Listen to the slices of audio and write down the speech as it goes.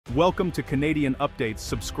Welcome to Canadian Updates.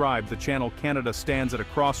 Subscribe. The channel. Canada stands at a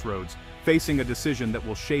crossroads, facing a decision that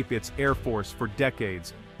will shape its air force for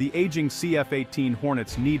decades. The aging CF-18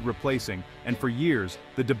 Hornets need replacing, and for years,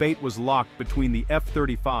 the debate was locked between the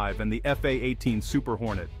F-35 and the FA-18 Super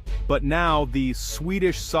Hornet. But now, the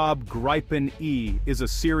Swedish Saab Gripen E is a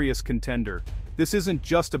serious contender. This isn't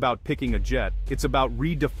just about picking a jet, it's about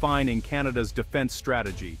redefining Canada's defense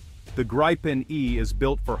strategy. The Gripen E is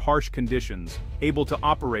built for harsh conditions, able to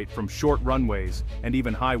operate from short runways and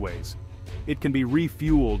even highways. It can be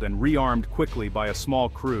refueled and rearmed quickly by a small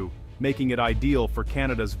crew, making it ideal for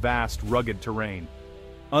Canada's vast, rugged terrain.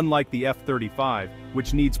 Unlike the F-35,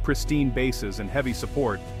 which needs pristine bases and heavy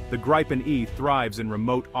support, the Gripen E thrives in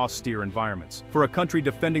remote, austere environments. For a country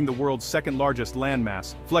defending the world's second-largest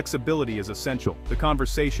landmass, flexibility is essential. The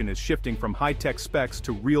conversation is shifting from high-tech specs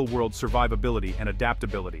to real-world survivability and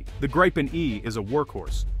adaptability. The Gripen E is a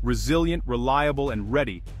workhorse, resilient, reliable, and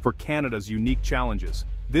ready for Canada's unique challenges.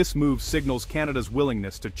 This move signals Canada's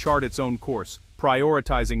willingness to chart its own course,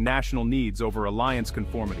 prioritizing national needs over alliance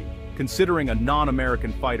conformity. Considering a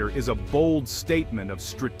non-American fighter is a bold statement of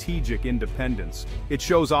strategic independence. It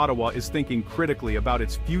shows Ottawa is thinking critically about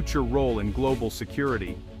its future role in global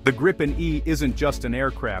security. The Gripen E isn't just an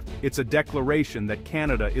aircraft, it's a declaration that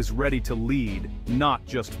Canada is ready to lead, not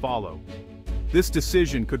just follow. This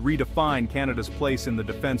decision could redefine Canada's place in the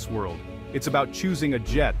defense world. It's about choosing a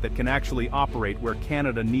jet that can actually operate where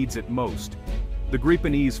Canada needs it most. The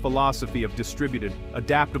Gripen E's philosophy of distributed,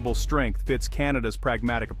 adaptable strength fits Canada's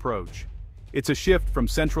pragmatic approach. It's a shift from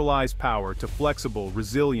centralized power to flexible,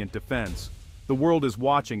 resilient defense. The world is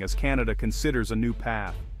watching as Canada considers a new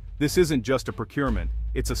path. This isn't just a procurement,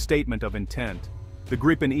 it's a statement of intent. The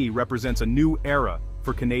Gripen E represents a new era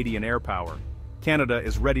for Canadian air power. Canada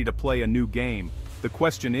is ready to play a new game. The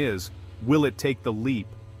question is, will it take the leap?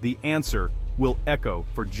 The answer will echo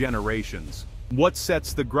for generations. What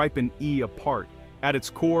sets the Gripen E apart? At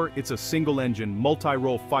its core, it's a single-engine,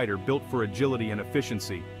 multi-role fighter built for agility and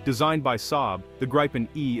efficiency. Designed by Saab, the Gripen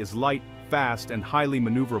E is light, fast, and highly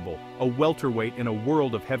maneuverable, a welterweight in a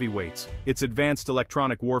world of heavyweights. Its advanced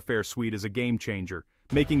electronic warfare suite is a game-changer,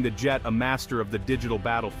 making the jet a master of the digital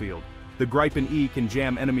battlefield. The Gripen E can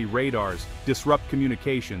jam enemy radars, disrupt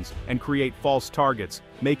communications, and create false targets,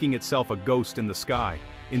 making itself a ghost in the sky.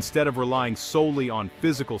 Instead of relying solely on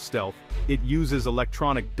physical stealth, it uses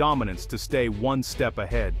electronic dominance to stay one step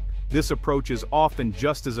ahead. This approach is often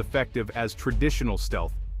just as effective as traditional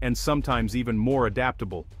stealth, and sometimes even more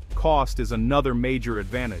adaptable. Cost is another major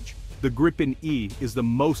advantage. The Gripen E is the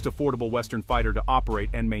most affordable Western fighter to operate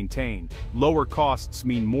and maintain. Lower costs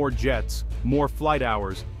mean more jets, more flight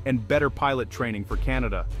hours, and better pilot training for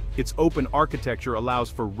Canada. Its open architecture allows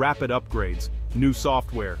for rapid upgrades. New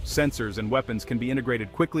software, sensors, and weapons can be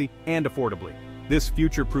integrated quickly and affordably. This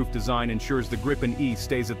future-proof design ensures the Gripen E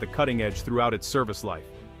stays at the cutting edge throughout its service life.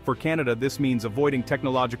 For Canada, this means avoiding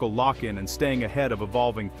technological lock-in and staying ahead of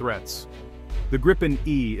evolving threats. The Gripen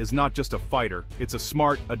E is not just a fighter, it's a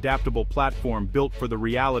smart, adaptable platform built for the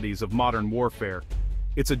realities of modern warfare.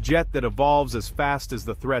 It's a jet that evolves as fast as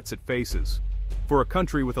the threats it faces. For a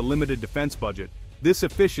country with a limited defense budget, this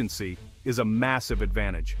efficiency is a massive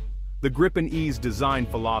advantage. The Gripen E's design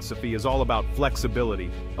philosophy is all about flexibility,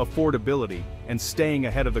 affordability, and staying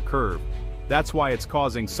ahead of the curve. That's why it's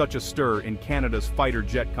causing such a stir in Canada's fighter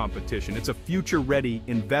jet competition. It's a future-ready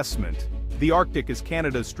investment. The Arctic is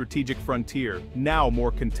Canada's strategic frontier, now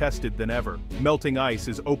more contested than ever. Melting ice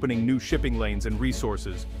is opening new shipping lanes and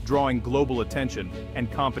resources, drawing global attention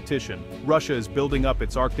and competition. Russia is building up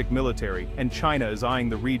its Arctic military, and China is eyeing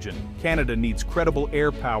the region. Canada needs credible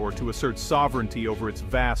air power to assert sovereignty over its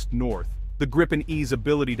vast north. The Gripen E's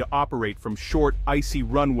ability to operate from short, icy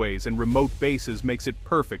runways and remote bases makes it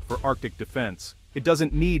perfect for Arctic defense. It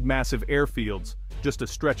doesn't need massive airfields, just a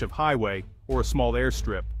stretch of highway or a small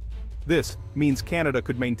airstrip. This means Canada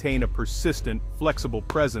could maintain a persistent, flexible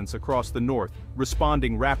presence across the north,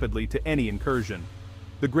 responding rapidly to any incursion.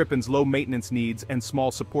 The Gripen's low maintenance needs and small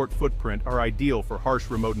support footprint are ideal for harsh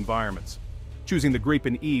remote environments. Choosing the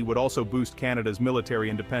Gripen E would also boost Canada's military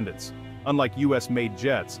independence. Unlike US-made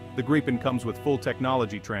jets, the Gripen comes with full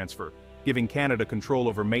technology transfer, giving Canada control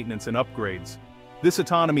over maintenance and upgrades. This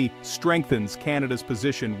autonomy strengthens Canada's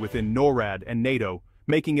position within NORAD and NATO,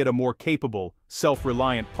 making it a more capable,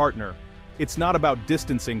 self-reliant partner. It's not about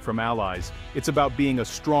distancing from allies, it's about being a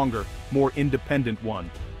stronger, more independent one.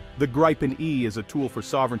 The Gripen E is a tool for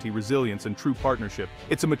sovereignty, resilience, and true partnership.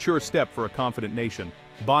 It's a mature step for a confident nation.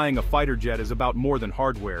 Buying a fighter jet is about more than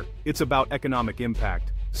hardware, it's about economic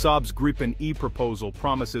impact. Saab's Gripen E proposal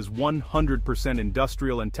promises 100%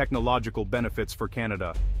 industrial and technological benefits for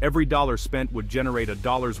Canada. Every dollar spent would generate a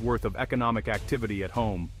dollar's worth of economic activity at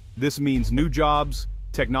home. This means new jobs,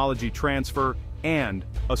 technology transfer, and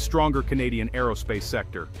a stronger Canadian aerospace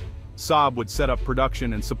sector. Saab would set up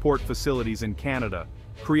production and support facilities in Canada,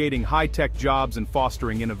 creating high-tech jobs and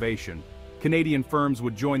fostering innovation. Canadian firms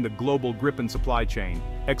would join the global Gripen supply chain,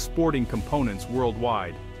 exporting components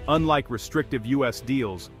worldwide. Unlike restrictive US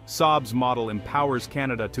deals, Saab's model empowers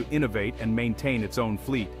Canada to innovate and maintain its own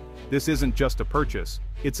fleet. This isn't just a purchase,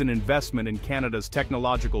 it's an investment in Canada's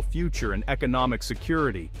technological future and economic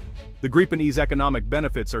security. The Gripen E's economic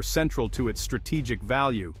benefits are central to its strategic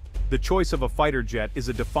value. The choice of a fighter jet is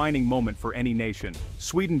a defining moment for any nation.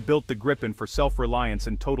 Sweden built the Gripen for self-reliance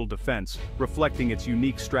and total defense, reflecting its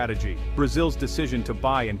unique strategy. Brazil's decision to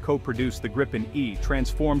buy and co-produce the Gripen E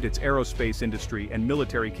transformed its aerospace industry and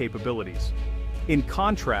military capabilities. In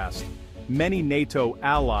contrast, many NATO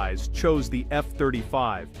allies chose the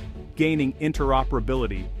F-35, gaining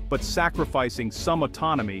interoperability but sacrificing some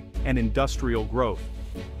autonomy and industrial growth.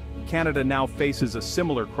 Canada now faces a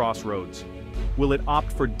similar crossroads. Will it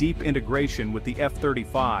opt for deep integration with the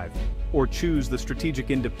F-35, or choose the strategic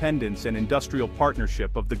independence and industrial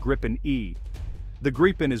partnership of the Gripen E? The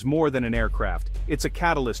Gripen is more than an aircraft, it's a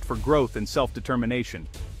catalyst for growth and self-determination.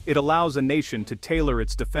 It allows a nation to tailor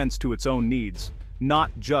its defense to its own needs,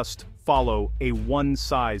 not just follow a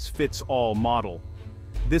one-size-fits-all model.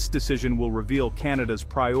 This decision will reveal Canada's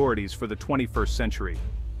priorities for the 21st century.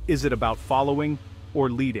 Is it about following or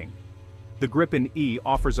leading? The Gripen E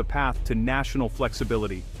offers a path to national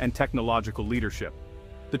flexibility and technological leadership.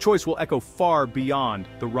 The choice will echo far beyond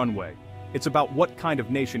the runway. It's about what kind of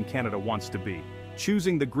nation Canada wants to be.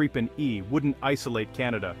 Choosing the Gripen E wouldn't isolate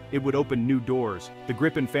Canada, it would open new doors. The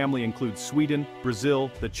Gripen family includes Sweden, Brazil,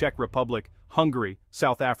 the Czech Republic, Hungary,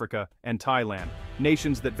 South Africa, and Thailand,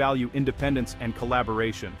 nations that value independence and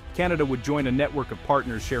collaboration. Canada would join a network of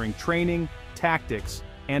partners sharing training, tactics,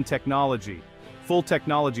 and technology. Full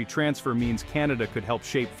technology transfer means Canada could help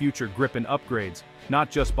shape future Gripen upgrades, not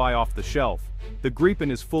just buy off the shelf. The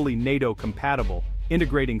Gripen is fully NATO-compatible,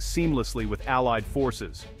 integrating seamlessly with allied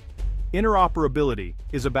forces. Interoperability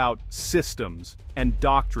is about systems and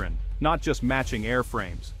doctrine, not just matching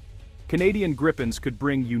airframes. Canadian Gripens could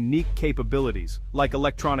bring unique capabilities, like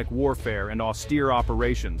electronic warfare and austere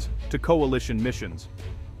operations, to coalition missions.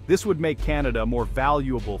 This would make Canada a more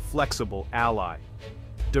valuable, flexible ally.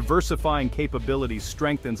 Diversifying capabilities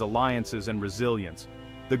strengthens alliances and resilience.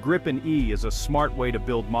 The Gripen E is a smart way to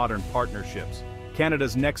build modern partnerships.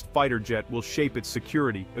 Canada's next fighter jet will shape its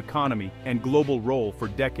security, economy, and global role for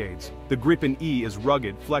decades. The Gripen E is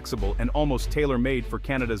rugged, flexible, and almost tailor-made for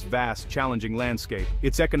Canada's vast, challenging landscape.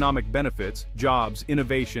 Its economic benefits, jobs,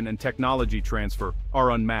 innovation, and technology transfer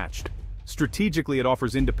are unmatched. Strategically, it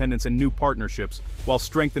offers independence and new partnerships, while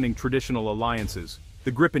strengthening traditional alliances.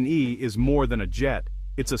 The Gripen E is more than a jet.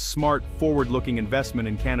 It's a smart, forward-looking investment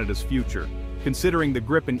in Canada's future. Considering the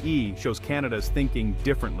Gripen E shows Canada's thinking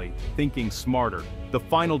differently, thinking smarter. The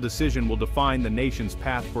final decision will define the nation's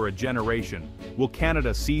path for a generation. Will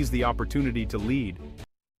Canada seize the opportunity to lead?